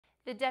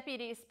The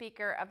Deputy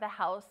Speaker of the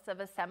House of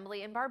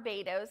Assembly in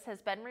Barbados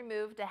has been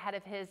removed ahead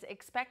of his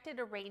expected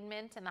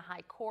arraignment in the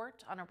High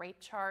Court on a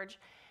rape charge.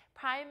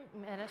 Prime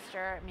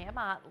Minister Mia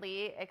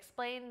Mottley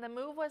explained the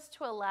move was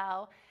to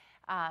allow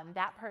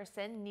that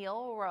person,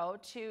 Neil Rowe,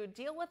 to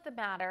deal with the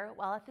matter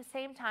while at the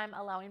same time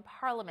allowing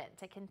Parliament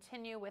to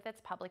continue with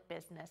its public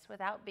business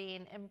without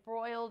being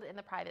embroiled in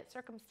the private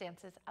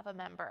circumstances of a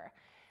member.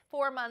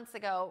 4 months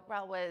ago,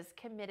 Rowe was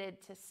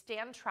committed to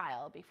stand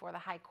trial before the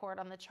High Court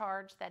on the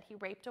charge that he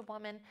raped a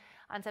woman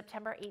on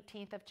September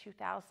 18th of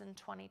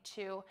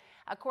 2022.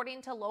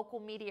 According to local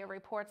media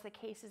reports, the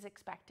case is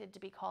expected to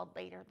be called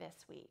later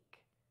this week.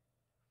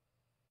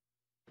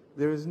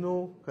 There is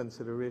no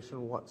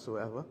consideration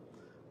whatsoever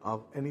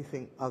of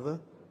anything other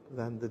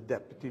than the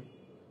Deputy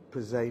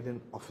Presiding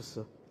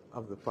Officer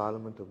of the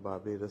Parliament of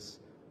Barbados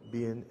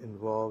being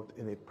involved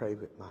in a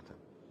private matter.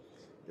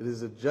 It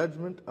is a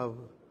judgment of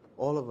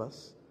all of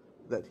us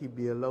that he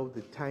be allowed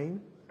the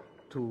time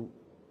to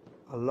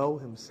allow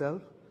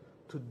himself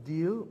to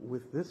deal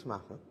with this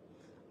matter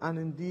and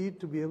indeed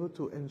to be able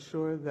to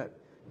ensure that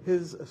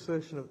his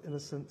assertion of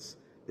innocence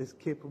is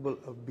capable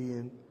of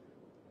being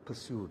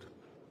pursued.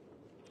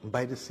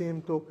 By the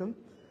same token,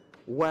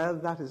 while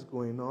that is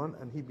going on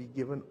and he be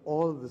given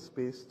all the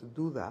space to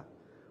do that,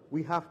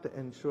 we have to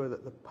ensure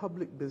that the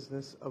public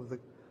business of the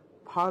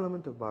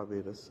Parliament of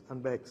Barbados,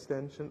 and by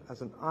extension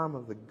as an arm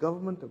of the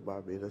Government of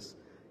Barbados,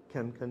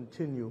 can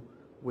continue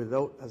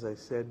without, as I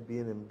said,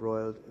 being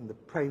embroiled in the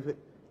private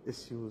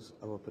issues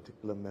of a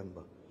particular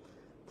member.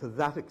 To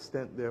that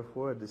extent,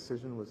 therefore, a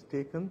decision was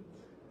taken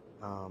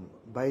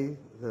by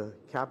the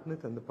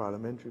Cabinet and the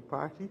Parliamentary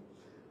Party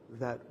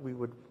that we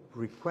would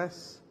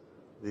request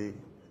the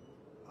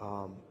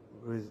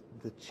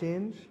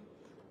change,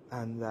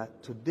 and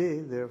that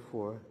today,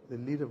 therefore, the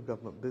Leader of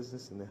Government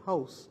Business in the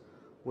House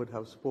would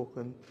have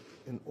spoken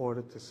in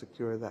order to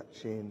secure that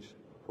change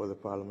for the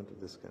Parliament of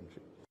this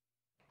country.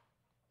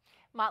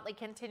 Mottley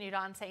continued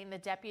on, saying the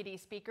Deputy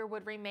Speaker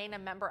would remain a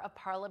member of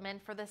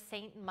Parliament for the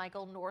St.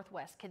 Michael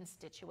Northwest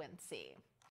constituency.